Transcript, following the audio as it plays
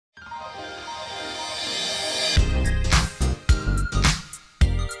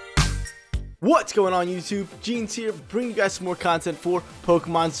What's going on YouTube? Jeans here, bringing you guys some more content for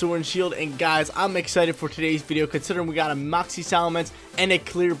Pokemon Sword and Shield. And guys, I'm excited for today's video considering we got a Moxie Salamence and a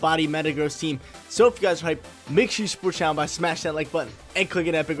Clear Body Metagross team. So if you guys are hyped, make sure you support the channel by smashing that like button and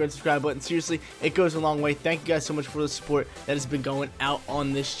clicking that big red subscribe button. Seriously, it goes a long way. Thank you guys so much for the support that has been going out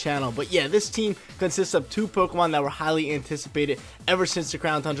on this channel. But yeah, this team consists of two Pokemon that were highly anticipated ever since the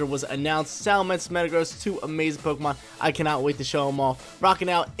Crown Tundra was announced. Salamence, Metagross, two amazing Pokemon. I cannot wait to show them off. Rocking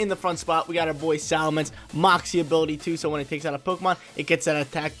out in the front spot, we got our boy Salamence, Moxie ability too, so when it takes out a Pokemon, it gets that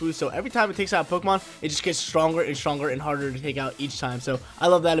attack boost. So every time it takes out a Pokemon, it just gets stronger and stronger and harder to take out each time. So I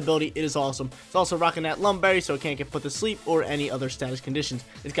love that ability. It is awesome. It's also rocking that Lumberry, so it can't get put to sleep or any other status conditions.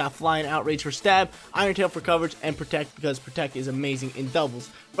 It's got Flying, Outrage for stab, Iron Tail for coverage, and Protect because Protect is amazing in doubles.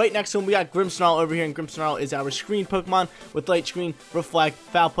 Right next to him, we got Grimmsnarl over here, and Grimmsnarl is our screen Pokemon with Light Screen, Reflect,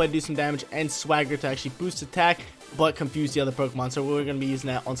 Foul Play to do some damage, and Swagger to actually boost attack but confuse the other Pokemon. So we're going to be using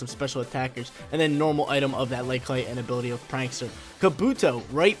that on some special attackers. And then normal item of that Light Clay and ability of Prankster. Kabuto,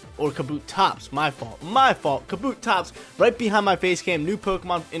 right, or Kabutops, my fault, Kabutops, right behind my face cam, new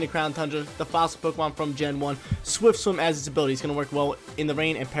Pokemon in the Crown Tundra, the fossil Pokemon from Gen 1, Swift Swim as its ability. It's going to work well in the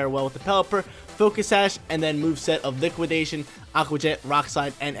rain and pair well with the Pelipper, Focus Sash, and then moveset of Liquidation, Aqua Jet, Rock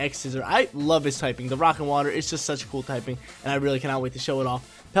Slide, and X Scissor. I love his typing. The Rock and Water is just such a cool typing, and I really cannot wait to show it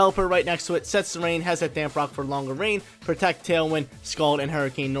off. Pelipper right next to it, sets the rain, has that Damp Rock for longer rain, Protect, Tailwind, Scald, and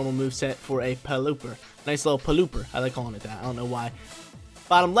Hurricane normal moveset for a Pelipper. Nice little Pelipper. I like calling it that. I don't know why.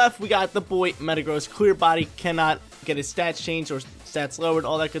 Bottom left, we got the boy Metagross. Clear Body, cannot get his stats changed or stats lowered,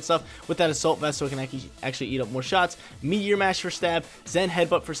 all that good stuff with that Assault Vest, so it can actually eat up more shots. Meteor Mash for stab, Zen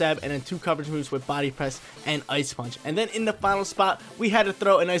Headbutt for stab, and then two coverage moves with Body Press and Ice Punch. And then in the final spot, we had to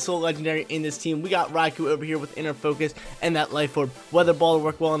throw a nice little legendary in this team. We got Raikou over here with Inner Focus and that Life Orb. Weather Ball will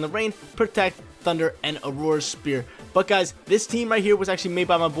work well in the rain, Protect, Thunder, and Aurora Spear. But guys, this team right here was actually made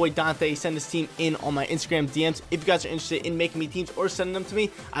by my boy Dante. He sent this team in on my Instagram DMs. If you guys are interested in making me teams or sending them to me,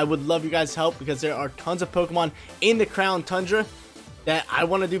 I would love your guys' help because there are tons of Pokemon in the Crown Tundra that I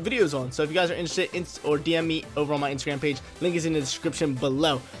want to do videos on. So if you guys are interested or DM me over on my Instagram page, link is in the description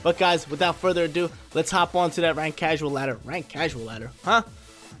below. But guys, without further ado, let's hop on to that ranked casual ladder. Ranked casual ladder, huh?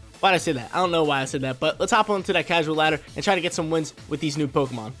 Why'd I say that? I don't know why I said that, but let's hop on to that casual ladder and try to get some wins with these new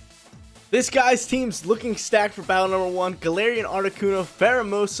Pokemon. This guy's team's looking stacked for battle number 1. Galarian, Articuno,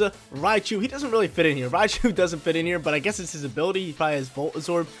 Pheromosa, Raichu. He doesn't really fit in here. Raichu doesn't fit in here, but I guess it's his ability. He probably has Volt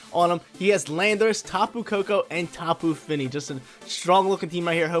Absorb on him. He has Landorus, Tapu Koko, and Tapu Fini. Just a strong looking team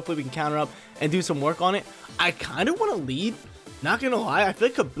right here. Hopefully we can counter up and do some work on it. I kind of want to lead. Not gonna lie, I feel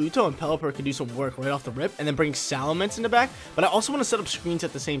like Kabuto and Pelipper could do some work right off the rip and then bring Salamence in the back. But I also want to set up screens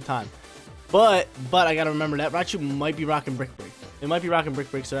at the same time. But I gotta remember that Raichu might be rocking Brick Break. It might be rocking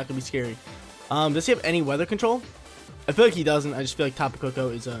Brick Break, so that could be scary. Does he have any weather control? I feel like he doesn't. I just feel like Tapu Koko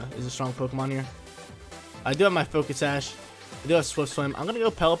is a strong Pokemon here. I do have my Focus Sash. I do have Swift Swim. I'm gonna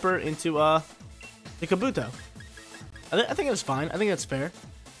go Pelipper into the Kabuto. I think that's fine. I think that's fair.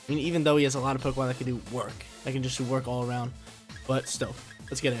 I mean, even though he has a lot of Pokemon that can do work, that can just do work all around. But still,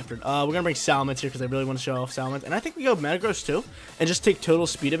 let's get after it. We're gonna bring Salamence here because I really want to show off Salamence, and I think we go Metagross too, and just take total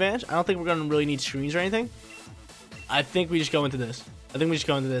speed advantage. I don't think we're gonna really need screens or anything. I think we just go into this.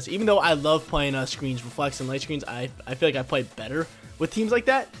 Even though I love playing screens, reflects, and light screens, I feel like I play better with teams like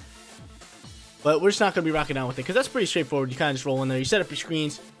that. But we're just not going to be rocking down with it because that's pretty straightforward. You kind of just roll in there. You set up your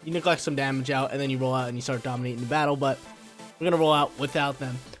screens, you neglect some damage out, and then you roll out and you start dominating the battle. But we're going to roll out without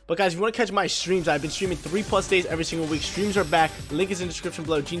them. But guys, if you want to catch my streams, I've been streaming 3+ days every single week. Streams are back. The link is in the description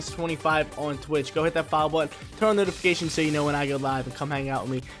below. Jeans25 on Twitch. Go hit that follow button. Turn on notifications so you know when I go live and come hang out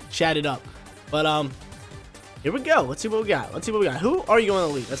with me. Chat it up. But, here we go. Let's see what we got. Who are you going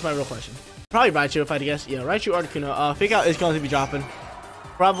to lead? That's my real question. Probably Raichu if I had to guess. Yeah, Raichu, Articuno. Fake Out is going to be dropping.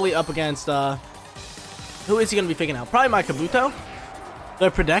 Probably up against, who is he going to be faking out? Probably my Kabuto.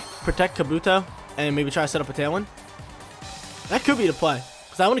 Gonna protect Kabuto and maybe try to set up a Tailwind. That could be the play.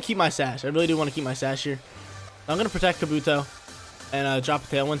 Because I want to keep my Sash. I really do want to keep my Sash here. I'm going to protect Kabuto and drop a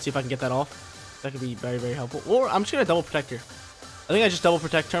Tailwind. See if I can get that off. That could be very, very helpful. Or I'm just going to double protect here. I think I just double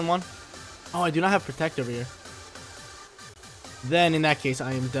protect turn 1. Oh, I do not have protect over here. Then in that case,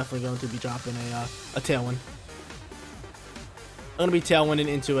 I am definitely going to be dropping a Tailwind. I'm gonna be Tailwinding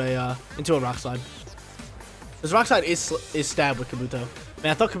into a Rock Slide. This Rock Slide is stabbed with Kabuto. Man,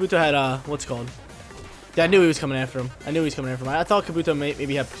 I thought Kabuto had what's it called? Yeah, I knew he was coming after him. I thought Kabuto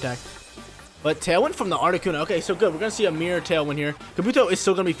maybe had Protect. But Tailwind from the Articuno. Okay, so good. We're gonna see a mirror Tailwind here. Kabuto is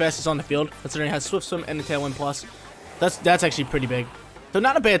still gonna be fastest on the field, considering it has Swift Swim and the Tailwind plus. That's actually pretty big. So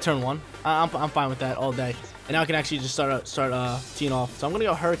not a bad turn 1. I'm fine with that all day. And now I can actually just start teeing off. So I'm going to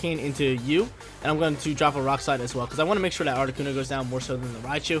go Hurricane into you. And I'm going to drop a Rock Slide as well. Because I want to make sure that Articuno goes down more so than the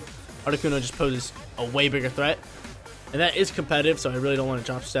Raichu. Articuno just poses a way bigger threat. And that is competitive, so I really don't want to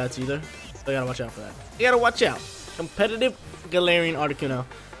drop stats either. So I gotta watch out for that. You gotta watch out. Competitive Galarian Articuno.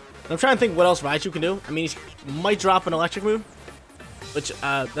 I'm trying to think what else Raichu can do. I mean, he might drop an electric move, which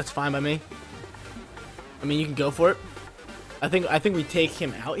that's fine by me. I mean, you can go for it. I think we take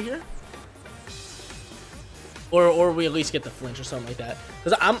him out here, or we at least get the flinch or something like that.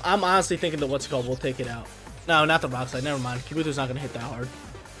 Because I'm honestly thinking that what's it called, we'll take it out. No, not the rock slide. Never mind. Kabuto's not gonna hit that hard.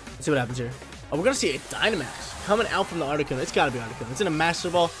 Let's see what happens here. Oh, we're gonna see a Dynamax coming out from the Articuno. It's gotta be Articuno. It's in a Master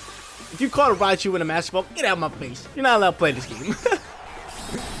Ball. If you caught a Raichu in a Master Ball, get out of my face. You're not allowed to play this game.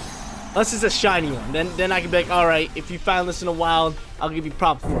 Unless it's a shiny one, then I can be like, all right, if you found this in a wild, I'll give you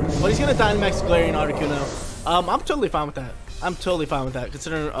props for it. But he's gonna Dynamax Galarian Articuno. I'm totally fine with that. I'm totally fine with that,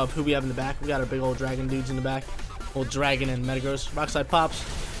 considering of who we have in the back. We got our big old dragon dudes in the back. Old dragon and Metagross. Rock slide pops,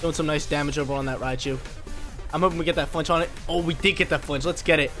 doing some nice damage over on that Raichu. I'm hoping we get that flinch on it. Oh, we did get that flinch. Let's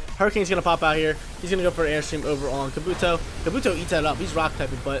get it. Hurricane's gonna pop out here. He's gonna go for an Airstream over on Kabuto. Kabuto eats that up. He's rock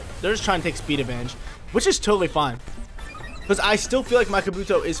typing, but they're just trying to take speed advantage, which is totally fine. Because I still feel like my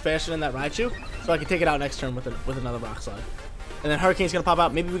Kabuto is faster than that Raichu, so I can take it out next turn with another rock slide. And then Hurricane's gonna pop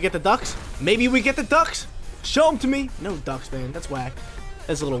out. Maybe we get the ducks. Maybe we get the ducks. Show them to me. No ducks, man. That's whack.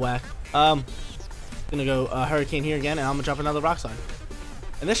 That's a little whack. Gonna go Hurricane here again, and I'm gonna drop another rock slide.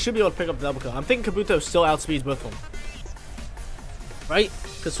 And this should be able to pick up the double kill. I'm thinking Kabuto still outspeeds both of them, right?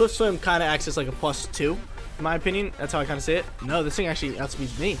 Because Swift Swim kind of acts as like a +2, in my opinion. That's how I kind of say it. No, this thing actually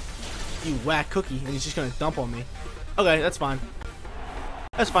outspeeds me. You whack cookie, and he's just gonna dump on me. Okay, that's fine.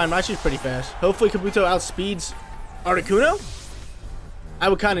 That's fine. Raichu's pretty fast. Hopefully Kabuto outspeeds Articuno. I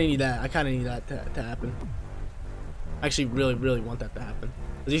would kind of need that. I kind of need that to happen. I actually really want that to happen.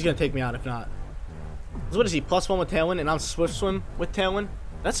 Because he's going to take me out if not. So what is he? +1 with Tailwind, and I'm Swift Swim with Tailwind.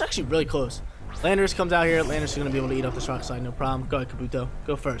 That's actually really close. Landorus comes out here. Landorus is going to be able to eat up this rock slide. No problem. Go ahead, Kabuto.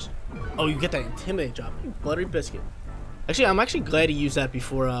 Go first. Oh, you get that Intimidate drop. You buttery biscuit. Actually, I'm actually glad he used that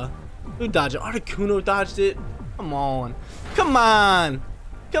before. Who dodged it? Articuno dodged it. Come on. Come on.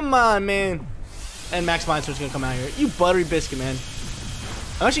 Come on, man. And Max Mindstorm's going to come out here. You buttery biscuit, man.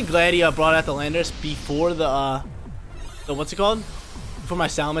 I'm actually glad he brought out the Landorus before the what's it called? Before my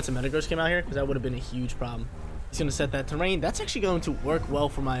Salamence and Metagross came out here, because that would have been a huge problem. He's going to set that terrain. That's actually going to work well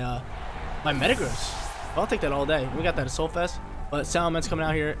for my my Metagross. I'll take that all day. We got that at Soulfest. But Salamence coming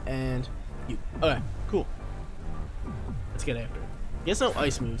out here, and you. Okay, cool. Let's get after it. He has no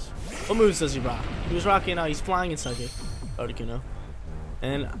ice moves. What moves does he rock? He was rocking, he's flying and psychic. Articuno.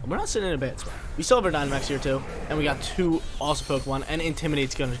 And we're not sitting in a bad spot. We still have our Dynamax here too. And we got two awesome Pokemon. And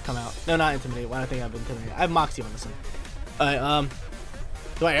Intimidate's gonna come out. No, not Intimidate. Why do I think I have Intimidate? I have Moxie on this thing. Alright,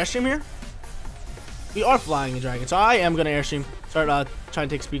 do I Airstream here? We are flying a dragon, so I am gonna Airstream. Start trying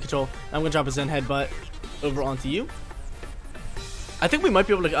to take speed control. I'm gonna drop a Zen Headbutt over onto you. I think we might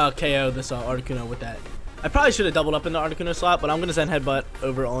be able to KO this Articuno with that. I probably should have doubled up in the Articuno slot, but I'm going to Zen Headbutt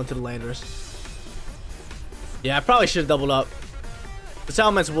over onto the Landorus. Yeah, I probably should have doubled up. The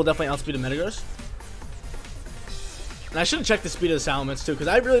Salamence will definitely outspeed the Metagross. And I should have checked the speed of the Salamence too, because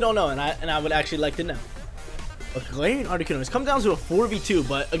I really don't know, and I would actually like to know. But Galarian Articuno has come down to a 4v2,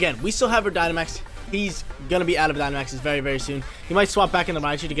 but again, we still have our Dynamax. He's going to be out of Dynamaxes very soon. He might swap back into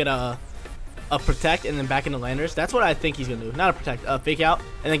Raichu to get a Protect and then back into Landorus. That's what I think he's going to do. Not a Protect, Fake Out,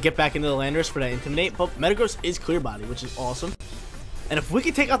 and then get back into the Landorus for that Intimidate. But Metagross is Clear Body, which is awesome. And if we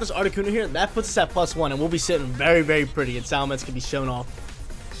can take out this Articuno here, that puts us at +1, and we'll be sitting very pretty, and Salamence can be shown off.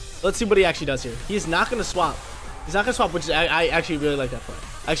 Let's see what he actually does here. He's not going to swap. He's not going to swap, which is, I actually really like that play.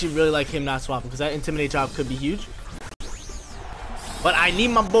 I actually really like him not swapping, because that Intimidate drop could be huge. But I need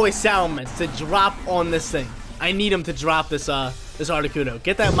my boy Salamence to drop on this thing. I need him to drop this this Articuno.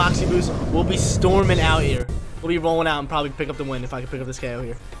 Get that Moxie boost. We'll be storming out here. We'll be rolling out and probably pick up the win if I can pick up this KO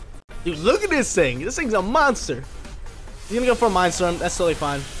here. Dude, look at this thing. This thing's a monster. He's gonna go for a Mind Storm. That's totally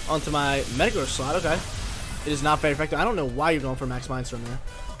fine. Onto my Metagross slot. Okay. It is not very effective. I don't know why you're going for Max Mind Storm there.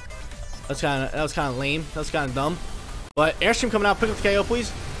 That was kind of lame. That was kind of dumb. But Airstream coming out. Pick up the KO,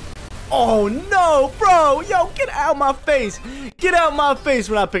 please. Oh no, bro. Yo, get out my face. Get out my face.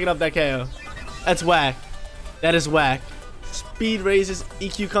 We're not picking up that KO. That's whack. That is whack. Speed raises.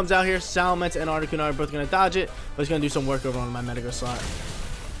 EQ comes out here. Salamence and Articuno are both going to dodge it. But he's going to do some work over on my Metagross slot.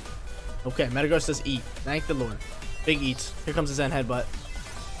 Okay, Metagross does eat. Thank the Lord. Big eats. Here comes the Zen Headbutt.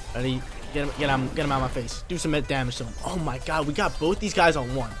 Ready? Get him out of my face. Do some damage to him. Oh my god, we got both these guys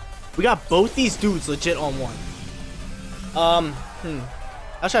on one. We got both these dudes legit on one.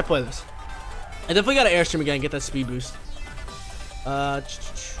 How should I play this? I definitely got to Airstream again and get that speed boost. I'm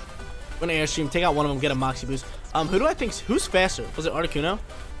gonna Airstream, take out one of them, get a Moxie boost. Who do I think, who's faster? Was it Articuno?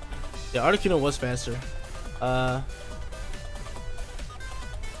 Yeah, Articuno was faster.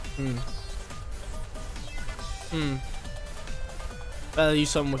 Rather use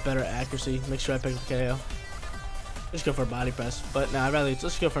something with better accuracy. Make sure I pick up KO. Just go for a body press. But nah, I'd rather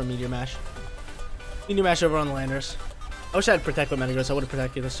let's go for a meteor mash. Meteor mash over on the landers. I wish I had protect with Metagross. I would have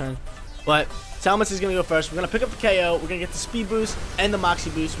protected this turn. But Salamence is gonna go first. We're gonna pick up the KO. We're gonna get the speed boost and the Moxie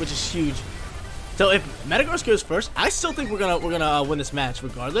boost, which is huge. So if Metagross goes first, I still think we're gonna win this match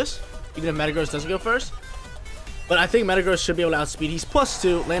regardless. Even if Metagross doesn't go first. But I think Metagross should be able to outspeed. He's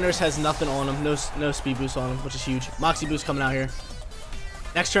 +2. Landers has nothing on him. No speed boost on him, which is huge. Moxie boost coming out here.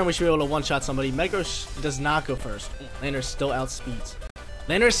 Next turn, we should be able to one-shot somebody. Metagross does not go first. Landers still outspeeds.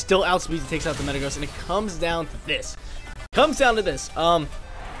 Landers still outspeeds and takes out the Metagross, and it comes down to this. I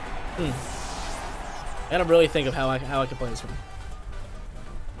gotta really think of how I can play this one.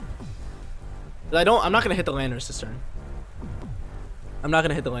 I'm not gonna hit the Landers this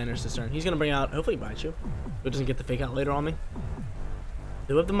turn. He's gonna bring out hopefully Raichu, who doesn't get the fake out later on me.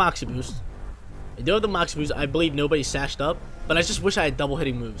 They do have the Moxie boost. I believe nobody's sashed up, but I just wish I had double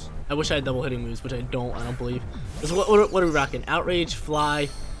hitting moves. Which I don't believe. What are we rocking? Outrage, Fly,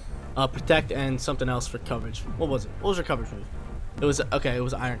 Protect, and something else for coverage. What was it? What was your coverage move? It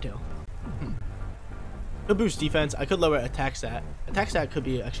was Iron Tail. Could boost defense. I could lower attack stat. Attack stat could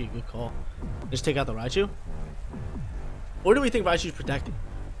be actually a good call. Just take out the Raichu. Or do we think Raichu's protecting?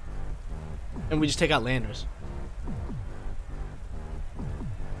 And we just take out Landers?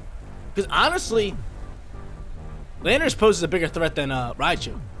 Because honestly, Landers poses a bigger threat than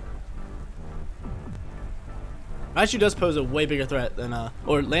Raichu. Raichu does pose a way bigger threat than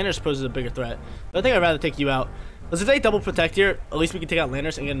or Landers poses a bigger threat. But I think I'd rather take you out. Because if they double protect here, at least we can take out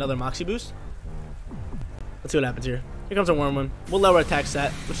Landers and get another Moxie boost. Let's see what happens here. Here comes a Wormwood. We'll lower attack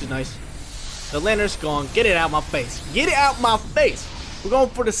stat, which is nice. The Landers gone. Get it out my face. Get it out my face. We're going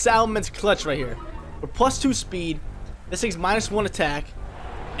for the Salamence clutch right here. We're +2 speed. This thing's -1 attack.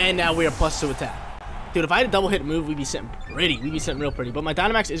 And now we are +2 attack. Dude, if I had a double hit move, we'd be sitting pretty. We'd be sitting real pretty. But my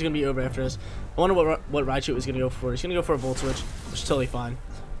Dynamax is going to be over after this. I wonder what Raichu is going to go for. He's going to go for a Volt Switch, which is totally fine.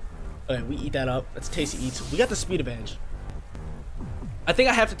 Okay, we eat that up. That's tasty eats. We got the speed advantage. I think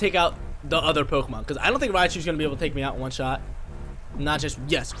I have to take out the other Pokemon, because I don't think Raichu's going to be able to take me out in one shot. Not just,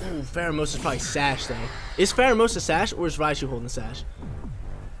 yes. Ooh, Pheromosa's probably Sash, though. Is Pheromosa Sash, or is Raichu holding the Sash?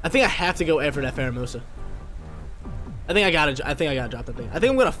 I think I have to go after that Pheromosa. I think I gotta drop that thing. I think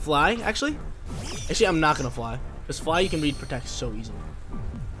I'm gonna fly, actually. Actually, I'm not gonna fly. Because fly, you can read protect so easily.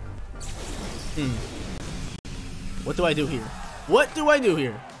 What do I do here?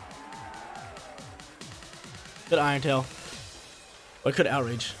 Could Iron Tail. Or could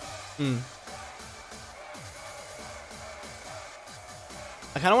Outrage.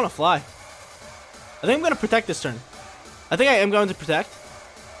 I kind of want to fly. I think I'm going to protect this turn. I think I am going to protect.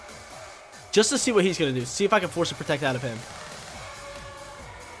 Just to see what he's going to do. See if I can force a protect out of him.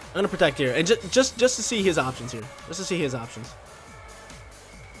 I'm going to protect here. And just to see his options here.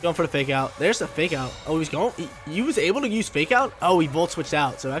 Going for the fake out. There's the fake out. Oh, he was able to use fake out? Oh, he volt switched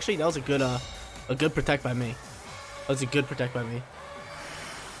out. So actually, that was a good protect by me.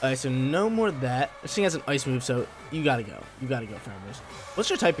 Alright, so no more of that. This thing has an ice move, so you gotta go. Pheromosa. What's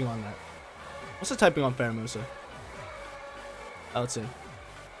your typing on that? What's the typing on Pheromosa? Oh, let's see.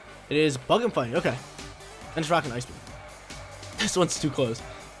 It is Bug and Fight. Okay. And it's rocking ice move. This one's too close.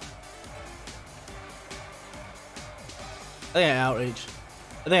 I think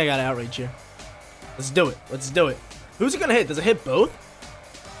I got outrage here. Let's do it. Who's it gonna hit? Does it hit both?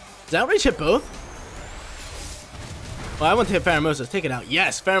 Does outrage hit both? Well, I want to hit Pheromosa. Take it out.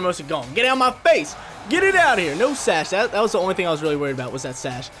 Yes, Pheromosa gone. Get out of my face. Get it out of here. No Sash. That was the only thing I was really worried about, was that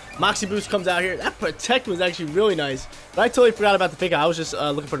Sash. Moxie Boost comes out here. That Protect was actually really nice. But I totally forgot about the fake out. I was just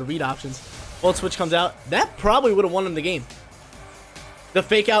looking for the read options. Volt Switch comes out. That probably would have won him the game. The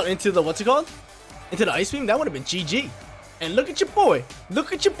fake out into the, what's it called? Into the Ice Beam. That would have been GG. And look at your boy.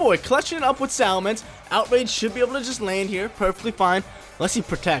 Clutching it up with Salamence. Outrage should be able to just land here. Perfectly fine. Unless he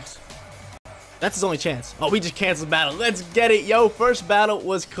protects. That's his only chance. Oh, we just canceled battle. Let's get it, yo. First battle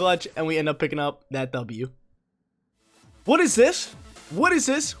was clutch, and we end up picking up that W. What is this?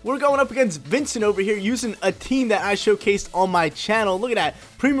 We're going up against Vincent over here using a team that I showcased on my channel. Look at that.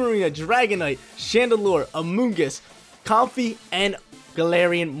 Primarina, Dragonite, Chandelure, Amoonguss, Comfey, and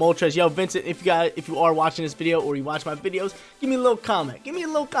Galarian Moltres. Yo, Vincent, if you are watching this video or you watch my videos, give me a little comment.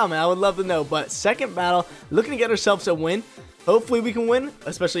 I would love to know. But second battle, looking to get ourselves a win. Hopefully we can win,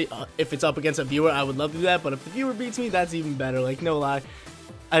 especially if it's up against a viewer. I would love to do that, but if the viewer beats me, that's even better. Like, no lie.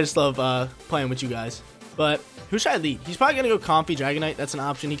 I just love playing with you guys. But who should I lead? He's probably going to go Comfey, Dragonite. That's an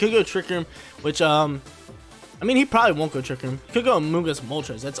option. He could go Trick Room, which, I mean, he probably won't go Trick Room. He could go Amoonguss,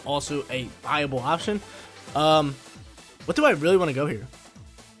 Moltres. That's also a viable option. What do I really want to go here?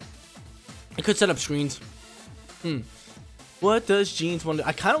 I could set up screens. What does Jeans want to do?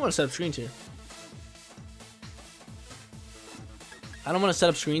 I kind of want to set up screens here. I don't want to set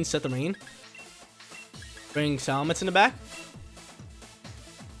up screens, set the rain. Bring Salamence in the back.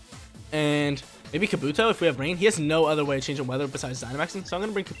 And maybe Kabuto if we have rain. He has no other way of changing weather besides Dynamaxing, so I'm going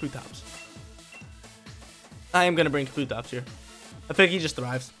to bring Kabutops. I am going to bring Kabutops here. I think he just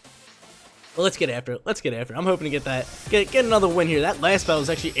thrives. Well, let's get after it. Let's get after it. I'm hoping to get that, get another win here. That last battle was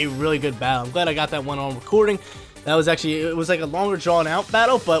actually a really good battle. I'm glad I got that one on recording. That was actually, it was like a longer drawn out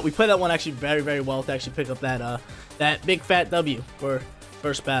battle, but we played that one actually very, very well to actually pick up that, that big fat W for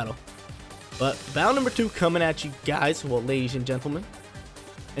first battle. But battle number 2 coming at you guys, well, ladies and gentlemen.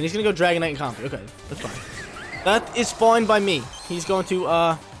 And he's going to go Dragonite and Comfy. Okay, that's fine. That is fine by me. He's going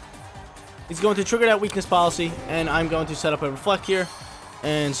to trigger that weakness policy, and I'm going to set up a Reflect here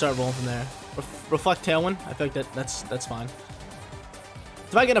and start rolling from there. Reflect Tailwind. I think that's fine.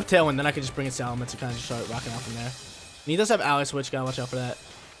 If I get up Tailwind, then I can just bring in Salamence and kind of just start rocking out from there. And he does have Ally Switch. Gotta watch out for that.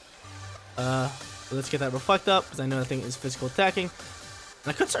 So let's get that Reflect up, because I know that thing is physical attacking.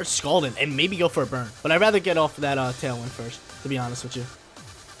 And I could start Scalding and maybe go for a burn, but I'd rather get off that Tailwind first, to be honest with you.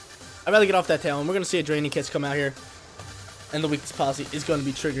 I'd rather get off that Tailwind. We're going to see a Draining Kiss come out here, and the weakness policy is going to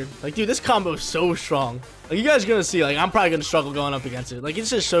be triggered. Like, dude, this combo is so strong. Like, you guys are going to see, like, I'm probably going to struggle going up against it. Like, it's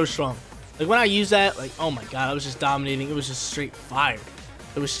just so strong. Like, when I use that, like, oh my god, I was just dominating. It was just straight fire.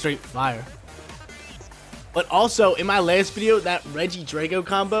 It was straight fire. But also, in my last video, that Reggie Drago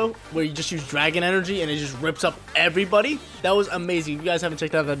combo, where you just use Dragon Energy and it just rips up everybody, that was amazing. If you guys haven't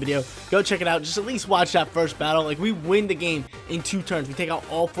checked out that video, go check it out. Just at least watch that first battle. Like, we win the game in 2 turns. We take out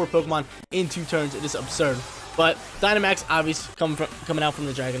all 4 Pokemon in 2 turns. It is absurd. But Dynamax, obviously, coming out from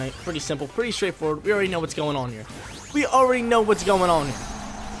the Dragonite. Pretty simple, pretty straightforward. We already know what's going on here. We already know what's going on here.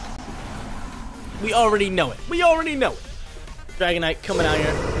 We already know it. We already know it. Dragonite coming out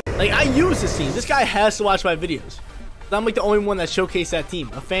here. Like, I use this team. This guy has to watch my videos. I'm like the only one that showcased that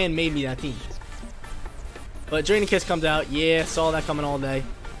team. A fan made me that team. But Draining Kiss comes out. Yeah, saw that coming all day.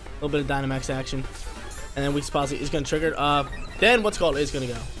 A little bit of Dynamax action. And then Weakness Policy is going to trigger. Then what's called is going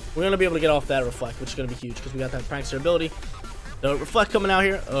to go. We're going to be able to get off that Reflect, which is going to be huge because we got that Prankster ability. So Reflect coming out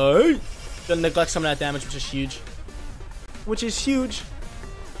here. Going to neglect some of that damage, which is huge. Which is huge.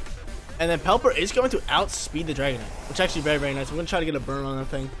 And then Pelipper is going to outspeed the Dragonite, which is actually very, very nice. We're going to try to get a burn on that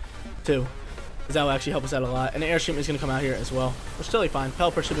thing, too, because that will actually help us out a lot. And the Airstream is going to come out here as well, which is totally fine.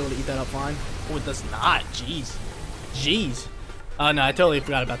 Pelipper should be able to eat that up fine. Oh, it does not. Jeez. Jeez. No, I totally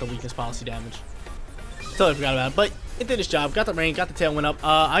forgot about the weakness policy damage. Totally forgot about it, but it did its job. Got the rain, got the Tailwind up.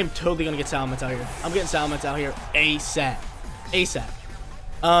 I'm totally going to get Salamence out here. I'm getting Salamence out here ASAP. ASAP.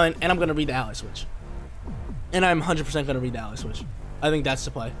 And I'm going to read the Ally Switch. And I'm 100% going to read the Ally Switch. I think that's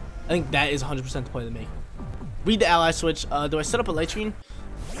the play. I think that is 100% the play to make. Read the Ally Switch. Do I set up a Lightrine?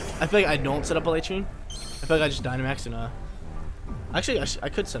 I feel like I don't set up a Lightrine. I feel like I just Dynamax and actually I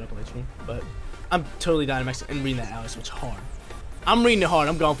could set up a Lightrine, but I'm totally Dynamaxing and reading that Ally Switch hard. I'm reading it hard.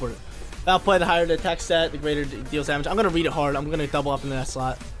 I'm going for it. I'll play the higher the attack stat, the greater it deals damage. I'm gonna read it hard. I'm gonna double up into that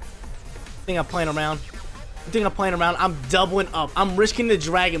slot. I think I'm playing around. I'm doubling up. I'm risking the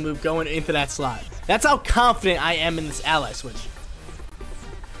Dragon move going into that slot. That's how confident I am in this Ally Switch.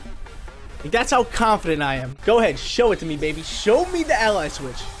 Like, that's how confident I am. Go ahead, show it to me, baby. Show me the Ally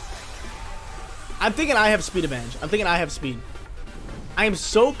Switch. I'm thinking I have speed advantage. I'm thinking I have speed. I am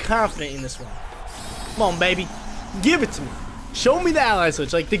so confident in this one. Come on, baby. Give it to me. Show me the Ally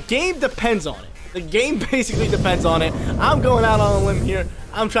Switch. Like, the game depends on it. The game basically depends on it. I'm going out on a limb here.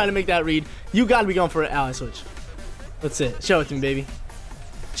 I'm trying to make that read. You gotta be going for an Ally Switch. That's it. Show it to me, baby.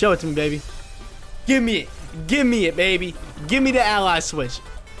 Show it to me, baby. Give me it. Give me it, baby. Give me the Ally Switch.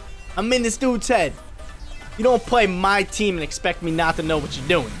 I'm in this dude's head. You don't play my team and expect me not to know what you're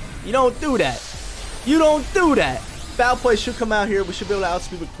doing. You don't do that. You don't do that. Foul Play should come out here. We should be able to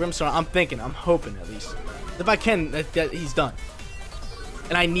outspeed with Grimmsnarl. I'm thinking. I'm hoping, at least. If I can, that he's done.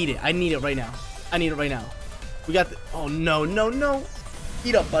 And I need it. I need it right now. I need it right now. We got the... Oh, no, no, no.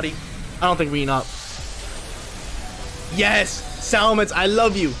 Eat up, buddy. I don't think we're eating up. Yes! Salamence, I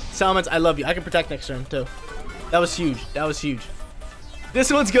love you. Salamence, I love you. I can protect next turn, too. That was huge. That was huge. This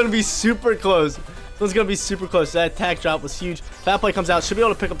one's going to be super close. This one's going to be super close. That attack drop was huge. Foul Play comes out. Should be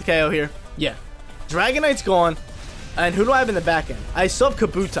able to pick up the KO here. Yeah. Dragonite's gone. And who do I have in the back end? I still have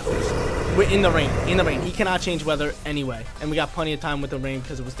Kabuto. We're in the rain. In the rain. He cannot change weather anyway. And we got plenty of time with the rain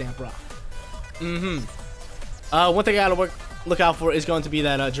because it was damp rock. One thing I gotta look out for is going to be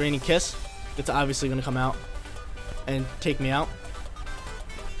that Draining Kiss. It's obviously going to come out and take me out.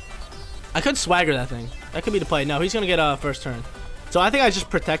 I could swagger that thing. That could be the play. No, he's going to get first turn. So I think I just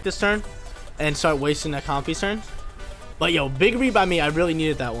protect this turn and start wasting that Comfy's turn. But yo, big read by me. I really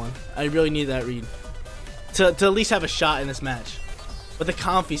needed that one. I really needed that read to at least have a shot in this match. But the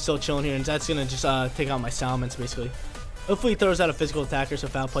Comfy's still chilling here, and that's gonna just take out my Salamence basically. Hopefully he throws out a physical attacker so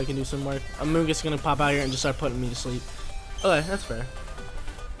Foul Play can do some work. Amoonguss is gonna pop out here and just start putting me to sleep. Okay, that's fair.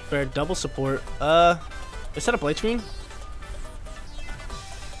 Fair. Double support. Is that a Blade Screen?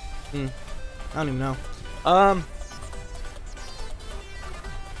 I don't even know.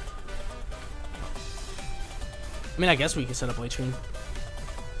 I mean, I guess we can set up Blade Screen.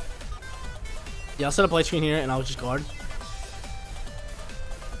 Yeah, I'll set up Blade Screen here, and I'll just guard.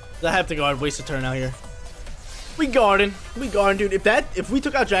 I have to guard. Waste a turn out here. We guarding, dude. If we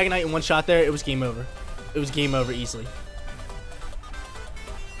took out Dragonite in one shot there, it was game over. It was game over easily.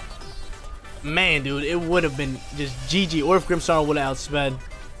 Man, dude, it would have been just GG. Or if Grimmsnarl would have outsped.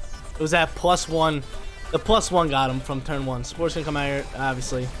 It was that +1. The +1 got him from turn 1. Sport's gonna come out here,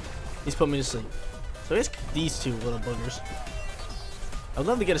 obviously. He's put me to sleep. So it's these two little boogers. I would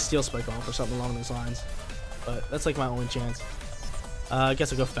love to get a Steel Spike off or something along those lines. But that's like my only chance. I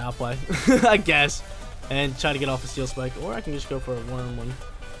guess I'll go Foul Play. I guess. And try to get off a Steel Spike. Or I can just go for a Worm one.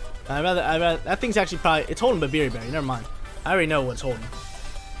 I'd rather, that thing's actually probably, it's holding Babiri Berry. Never mind. I already know what's holding.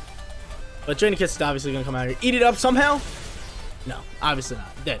 But Draining Kiss is obviously going to come out here. Eat it up somehow? No, obviously not.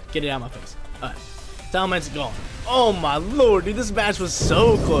 Dead. Get it out of my face. Alright. Salamance's gone. Oh my lord, dude. This match was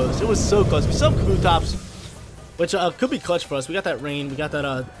so close. It was so close. We still have Kabutops, which could be clutch for us. We got that rain. We got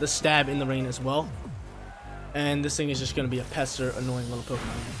that the stab in the rain as well. And this thing is just going to be a pester, annoying little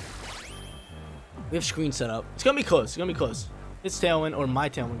Pokemon. We have screen set up. It's going to be close. It's going to be close. His Tailwind or my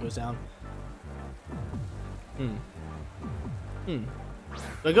Tailwind goes down. Do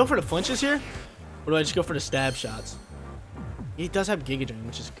I go for the flinches here? Or do I just go for the stab shots? He does have Giga Drain,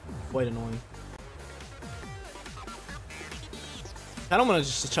 which is quite annoying. I don't want to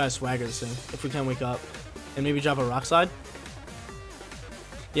just try to swagger this thing if we can wake up. And maybe drop a Rock Slide.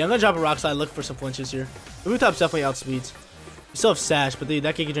 Yeah, I'm going to drop a Rock Slide, look for some flinches here. Kabutops definitely outspeeds. We still have Sash, but dude,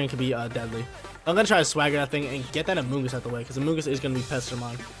 that Giga Drain could be deadly. I'm going to try to swagger that thing and get that Amoonguss out the way, because Amoonguss is going to be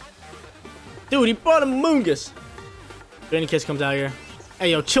Pestermon. Dude, he brought Amoonguss! Draining Kiss comes out here.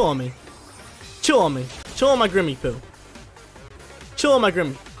 Hey, yo, chill on me. Chill on me. Chill on my Grimmy Poo. Chill on my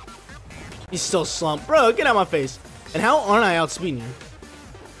Grimmy. He's still slumped. Bro, get out of my face. And how aren't I outspeeding you?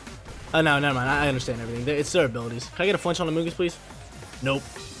 Oh, no, never mind. I understand everything. It's their abilities. Can I get a flinch on Amoonguss, please? Nope.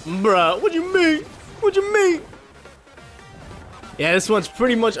 Bruh, what you mean? What you mean? Yeah, this one's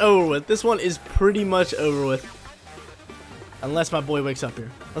pretty much over with. This one is pretty much over with. Unless my boy wakes up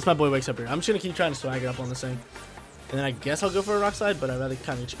here. I'm just going to keep trying to swagger up on this thing. And then I guess I'll go for a Rock Slide, but I'd rather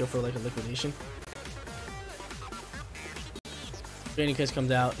kind of just go for like a Liquidation. Draining Kiss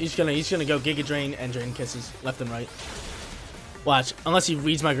comes out. He's gonna go Giga Drain and Draining Kisses left and right. Watch. Unless he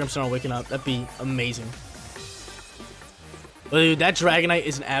reads my Grimmsnarl waking up. That'd be amazing. But dude, that Dragonite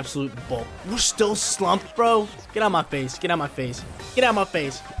is an absolute bulk. We're still slumped, bro. Get out of my face. Get out of my face. Get out of my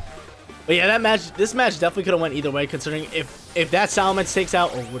face. But yeah, this match definitely could have went either way, considering if that Salamence takes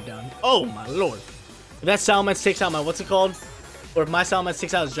out, oh, we're done. Oh my lord. If that Salamence takes out my, what's it called? Or if my Salamence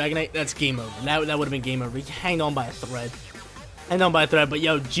takes out his Dragonite, that's game over. That would have been game over. He hanged on by a thread. Hanged on by a thread. But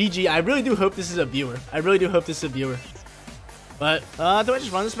yo, GG. I really do hope this is a viewer. But, do I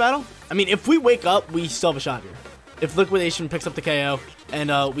just run this battle? I mean, if we wake up, we still have a shot here. If Liquidation picks up the KO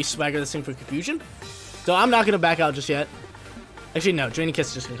and we swagger this thing for confusion. So I'm not going to back out just yet. Actually, no. Draining Kiss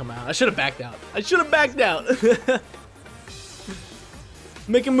is just going to come out. I should have backed out.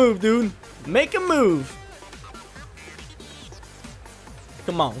 Make a move, dude. Make a move.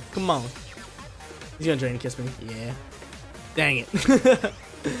 Come on. He's going to Draining Kiss me. Yeah. Dang it.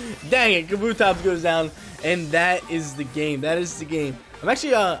 Dang it. Kabutops goes down. And that is the game. I'm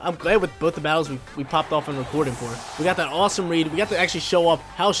actually, I'm glad with both the battles we popped off and recording for. We got that awesome read. We got to actually show up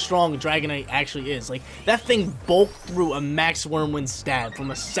how strong Dragonite actually is. Like, that thing bulked through a Max Wormwind stab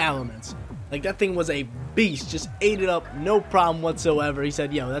from a Salamence. Like, that thing was a beast. Just ate it up, no problem whatsoever. He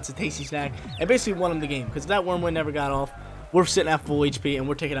said, yo, that's a tasty snack. And basically won him the game. Because if that Wormwind never got off, we're sitting at full HP and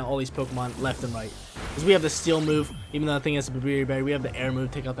we're taking out all these Pokemon left and right. Because we have the Steel move, even though the thing has a Babiri Berry. We have the Air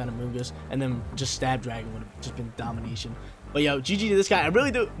move, take out that Amoonguss. And then just Stab Dragon would have just been domination. But yo, GG to this guy. I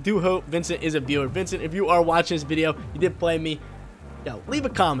really do hope Vincent is a viewer. Vincent, if you are watching this video, you did play me. Yo, leave a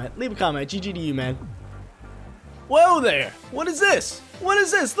comment. GG to you, man. Whoa there. What is this?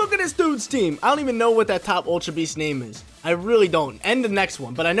 Look at this dude's team. I don't even know what that top Ultra Beast name is. I really don't. And the next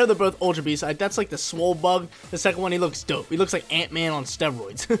one. But I know they're both Ultra Beasts. That's like the Swole Bug. The second one, he looks dope. He looks like Ant-Man on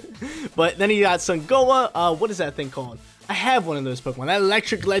steroids. But then he got Sungoa. What is that thing called? I have one of those Pokemon. That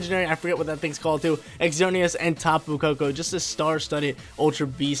electric legendary, I forget what that thing's called too. Exernius and Tapu Koko. Just a star-studded Ultra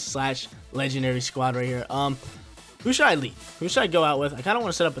Beast / legendary squad right here. Who should I lead? Who should I go out with? I kind of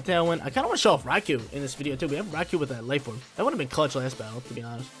want to set up a Tailwind. I kind of want to show off Raikou in this video, too. We have Raikou with that Life Orb. That would have been clutch last battle, to be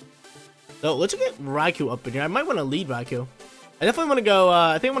honest. So, let's get Raikou up in here. I might want to lead Raikou. I definitely want to go,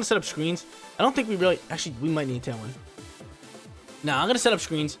 I think I want to set up screens. I don't think we really, actually, we might need a Tailwind. Now, I'm going to set up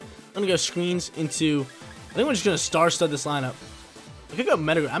screens. I'm going to go screens into, I think we're just going to star-stud this lineup. I could go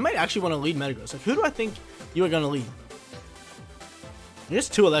Metagross. I might actually want to lead Metagross. Like, who do I think you are going to lead? There's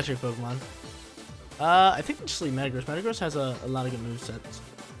 2 electric Pokemon. I think we just lead Metagross. Metagross has a lot of good movesets.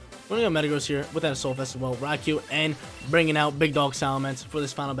 We're going to go Metagross here with that Assault Vest as well. Raikou and bringing out Big Dog Salamence for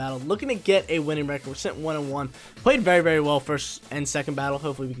this final battle. Looking to get a winning record. We're sitting 1-1. Played very, very well first and second battle.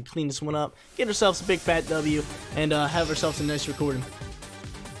 Hopefully we can clean this one up. Get ourselves a big fat W and have ourselves a nice recording.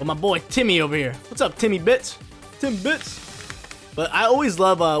 Well, my boy Timmy over here. What's up, Timmy Bits? Tim Bits. But I always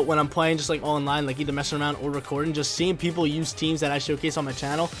love when I'm playing just like online, like either messing around or recording, just seeing people use teams that I showcase on my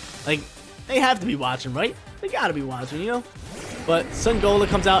channel. Like, they have to be watching, right? They gotta be watching, you know? But Sungola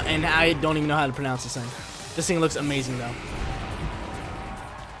comes out, and I don't even know how to pronounce this thing. This thing looks amazing, though.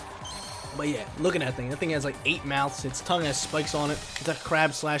 But yeah, look at that thing. That thing has like 8 mouths. Its tongue has spikes on it. It's a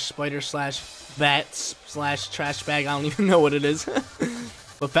crab slash spider slash bat slash trash bag. I don't even know what it is.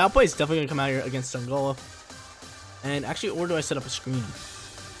 But Foul Play is definitely gonna come out here against Sungola. And actually, or do I set up a screen?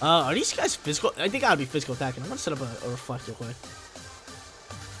 Are these guys physical? I think I would be physical attacking. I'm gonna set up a reflect real quick.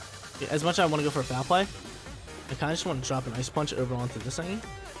 Yeah, as much as I want to go for a Foul Play, I kind of just want to drop an Ice Punch over onto this thing.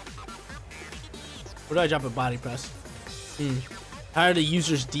 Or do I drop a Body Press? Higher the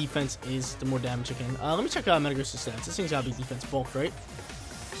user's defense is, the more damage you can. Let me check out Metagross' stats. This thing's gotta be defense bulk, right?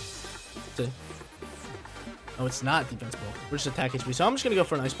 Let's see. Oh, it's not defense bulk. We're just attack HP. So I'm just gonna go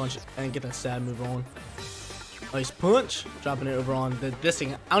for an Ice Punch and get that stab move on. Ice Punch, dropping it over on this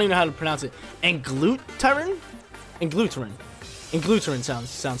thing. I don't even know how to pronounce it. Engluterin? Engluterin. Engluterin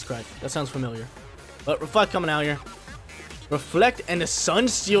sounds correct. That sounds familiar. But Reflect coming out here. Reflect and the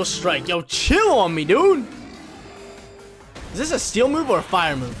Sunsteel Strike. Yo, chill on me, dude. Is this a steel move or a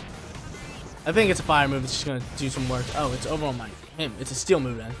fire move? I think it's a fire move. It's just gonna do some work. Oh, it's over on him. It's a steel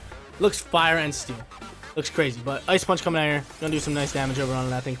move then. Looks fire and steel. Looks crazy. But Ice Punch coming out here. Gonna do some nice damage over on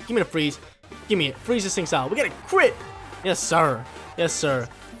that thing. Give me the freeze. Give me it. Freeze this thing solid. We got a crit. Yes, sir. Yes, sir.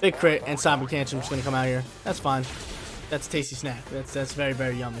 Big crit and Cyber Tantrum's gonna come out here. That's fine. That's a tasty snack. That's very,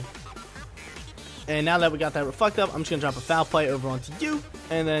 very yummy. And now that we got that Reflect up, I'm just gonna drop a Foul Play over onto you,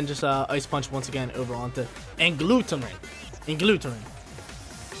 and then just Ice Punch once again over onto Engluterin. Engluterin.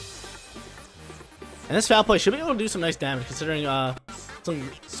 And this Foul Play should be able to do some nice damage, considering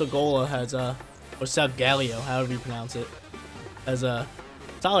Sogola has or Salgaleo, however you pronounce it, has a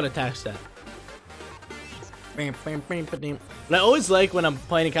solid attack stat. But I always like when I'm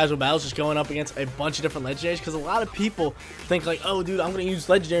playing in casual battles, just going up against a bunch of different legendaries, because a lot of people think like, oh dude, I'm gonna use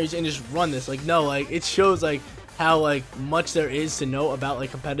legendaries and just run this. Like, no, like it shows like how like much there is to know about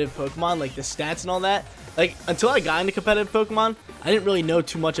like competitive Pokemon, like the stats and all that. Like, until I got into competitive Pokemon, I didn't really know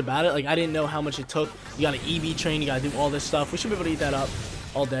too much about it. Like, I didn't know how much it took. You gotta EV train, you gotta do all this stuff. We should be able to eat that up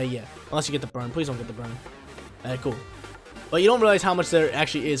all day, yeah. Unless you get the burn. Please don't get the burn. Alright, cool. But you don't realize how much there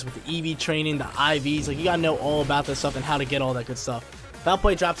actually is with the EV training, the IVs. Like, you gotta know all about this stuff and how to get all that good stuff. Foul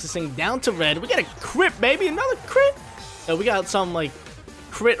Play drops this thing down to red. We got a crit, baby. Another crit. So we got some, like,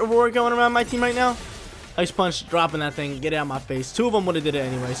 crit Aurora going around my team right now. Ice Punch, dropping that thing. Get it out of my face. 2 of them would have did it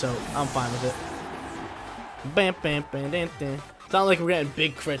anyway, so I'm fine with it. Bam, bam, bam, bam, bam. It's not like we're getting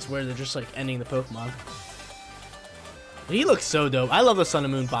big crits where they're just, like, ending the Pokemon. But he looks so dope. I love the Sun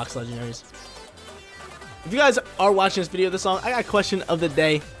and Moon box legendaries. If you guys are watching this video this long, I got a question of the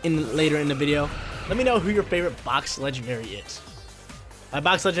day later in the video. Let me know who your favorite box legendary is. By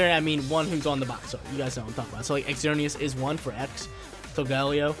box legendary, I mean one who's on the box. So you guys know what I'm talking about. So like Xerneas is one for X.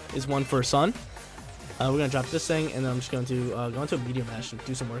 Solgaleo is one for Sun. We're going to drop this thing, and then I'm just going to go into a medium match and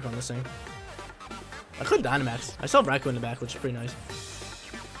do some work on this thing. I could Dynamax. I still have Raikou in the back, which is pretty nice.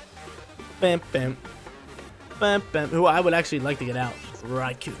 Bam, bam. Bam, bam. Who I would actually like to get out.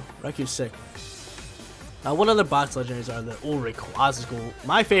 Raikou. Raikou's sick. What other box legendaries are there? Ulrich, Quazzle.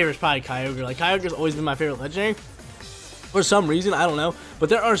 My favorite is probably Kyogre. Like, Kyogre's always been my favorite legendary. For some reason, I don't know. But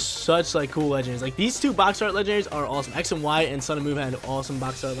there are such, like, cool legendaries. Like, these 2 box art legendaries are awesome. X and Y and Sun and Moon had awesome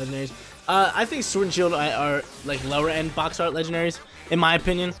box art legendaries. I think Sword and Shield are, like, lower-end box art legendaries, in my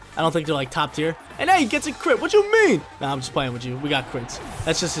opinion. I don't think they're, like, top tier. And hey, he gets a crit. What you mean? Nah, I'm just playing with you. We got crits.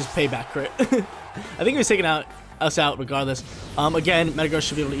 That's just his payback crit. I think he was taking us out regardless. Again, Metagross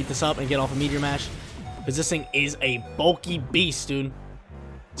should be able to eat this up and get off a Meteor Mash. Because this thing is a bulky beast, dude.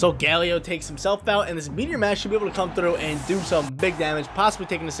 So Galio takes himself out, and this Meteor Mash should be able to come through and do some big damage, possibly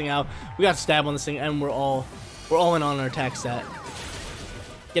taking this thing out. We got stab on this thing, and we're all in on our attack stat.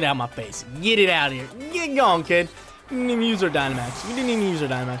 Get out of my face. Get it out of here. Get going, kid. didn't even use our Dynamax. We didn't even use our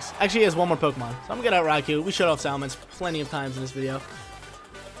Dynamax. Actually, he has one more Pokemon. So I'm gonna get out Raikou. We showed off Salamence plenty of times in this video.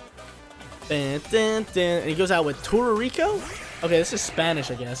 And he goes out with Tororico? Okay, this is Spanish,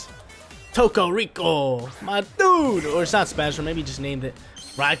 I guess. Tokorico, my dude! Or it's not Spanish, or maybe he just named it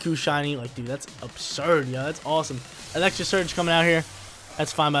Raikou Shiny. Like, dude, that's absurd, yo. That's awesome. Electric Surge coming out here.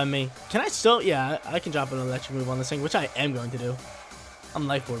 That's fine by me. Can I still? Yeah, I can drop an electric move on this thing, which I am going to do. I'm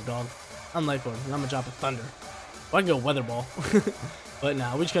Life Orb, dog. I'm Life Orb, and I'm gonna drop a Thunder. Or I can go Weather Ball. But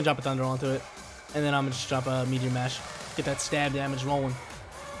nah, we're just gonna drop a Thunder onto it. And then I'm gonna just drop a Meteor Mash. Get that stab damage rolling.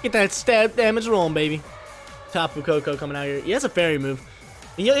 Get that stab damage rolling, baby. Tapu Koko coming out here. He has a fairy move.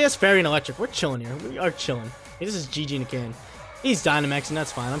 He has fairy and electric. We're chilling here. We are chilling. This is GG in a can. He's Dynamax, and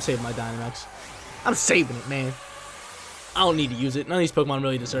that's fine. I'm saving my Dynamax. I'm saving it, man. I don't need to use it. None of these Pokemon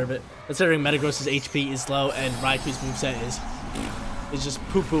really deserve it. Considering Metagross's HP is low and Raikou's moveset is just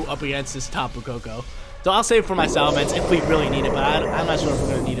poo-poo up against this Tapu Koko. So I'll save it for my Salamence if we really need it, but I'm not sure if we're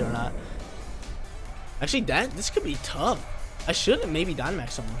going to need it or not. Actually, this could be tough. I should maybe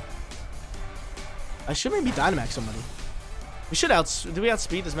Dynamax someone. I should maybe Dynamax somebody. We should do we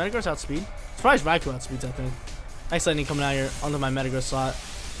outspeed? Does Metagross outspeed? Surprised Raikou outspeeds, I think. Nice Lightning coming out here onto my Metagross slot.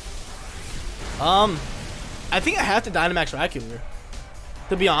 I think I have to Dynamax Raikou here.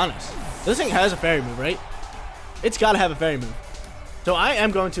 To be honest. This thing has a fairy move, right? It's got to have a fairy move. So I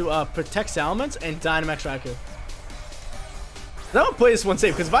am going to protect Salamence and Dynamax Raikou. I'm going to play this one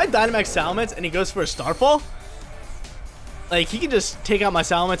safe, because if I Dynamax Salamence and he goes for a Starfall, like, he can just take out my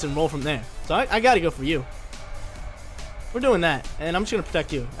Salamence and roll from there. So I got to go for you. We're doing that, and I'm just going to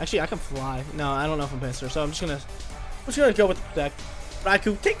protect you. Actually, I can fly. No, I don't know if I'm past her, so I'm just going to go with the protect.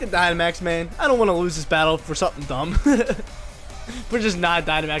 Raikou, take the Dynamax, man. I don't want to lose this battle for something dumb. We're just not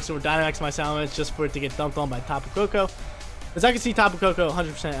Dynamax, so we're Dynamaxing my Salamence just for it to get dumped on by Tapu Koko. Because I can see Tapu Koko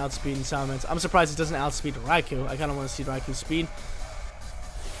 100% outspeeding Salamence. I'm surprised it doesn't outspeed Raikou. I kind of want to see Raikou's speed.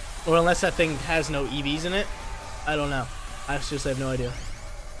 Or unless that thing has no EVs in it. I don't know. I seriously have no idea.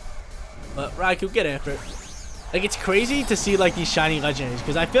 But Raikou, get after it. Like, it's crazy to see, like, these shiny legendaries.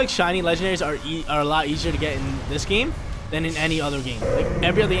 Because I feel like shiny legendaries are a lot easier to get in this game than in any other game. Like,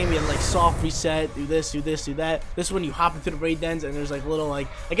 every other game you have, like, soft reset, do this, do this, do that. This one you hop into the raid dens and there's, like, little, like,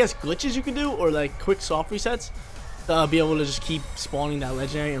 I guess glitches you can do. Or, like, quick soft resets. To be able to just keep spawning that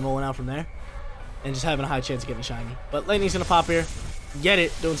legendary and rolling out from there. And just having a high chance of getting shiny. But Lightning's going to pop here. Get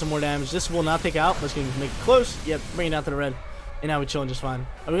it. Doing some more damage. This will not take out, but it's going to make it close. Yep, bring it down to the red. And now we're chilling just fine.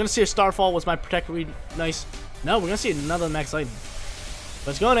 Are we going to see a Starfall? Was my Protect read nice? No, we're going to see another Max Lightning.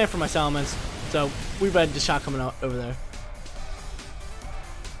 But it's going in for my Salamence. So we read the shot coming out over there.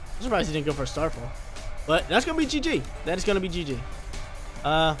 I'm surprised he didn't go for a Starfall. But that's going to be GG. That is going to be GG.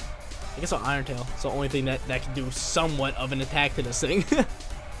 I guess I'll Iron Tail. It's the only thing that can do somewhat of an attack to this thing.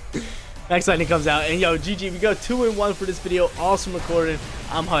 Max Lightning comes out, and yo, GG, we go 2-1 for this video. Awesome recording.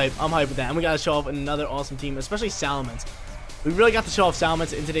 I'm hyped. I'm hyped with that. And we got to show off another awesome team, especially Salamence. We really got to show off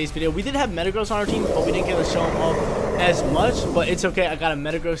Salamence in today's video. We did have Metagross on our team, but we didn't get to show him off as much. But it's okay. I got a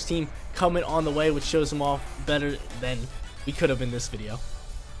Metagross team coming on the way, which shows him off better than we could have in this video.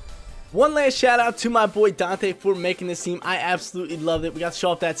 One last shout out to my boy Dante for making this team. I absolutely loved it. We got to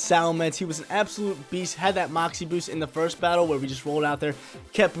show off that Salamence. He was an absolute beast. Had that Moxie boost in the first battle where we just rolled out there,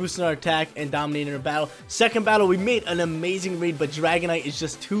 kept boosting our attack and dominating our battle. Second battle, we made an amazing read, but Dragonite is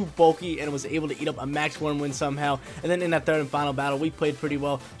just too bulky and was able to eat up a Max Worm win somehow. And then in that third and final battle, we played pretty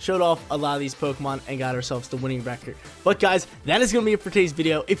well, showed off a lot of these Pokemon, and got ourselves the winning record. But guys, that is going to be it for today's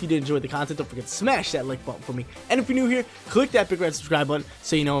video. If you did enjoy the content, don't forget to smash that like button for me. And if you're new here, click that big red subscribe button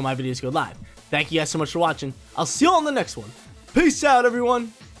so you know when my videos go live. Thank you guys so much for watching. I'll see you all in the next one. Peace out,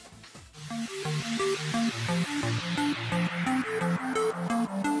 everyone.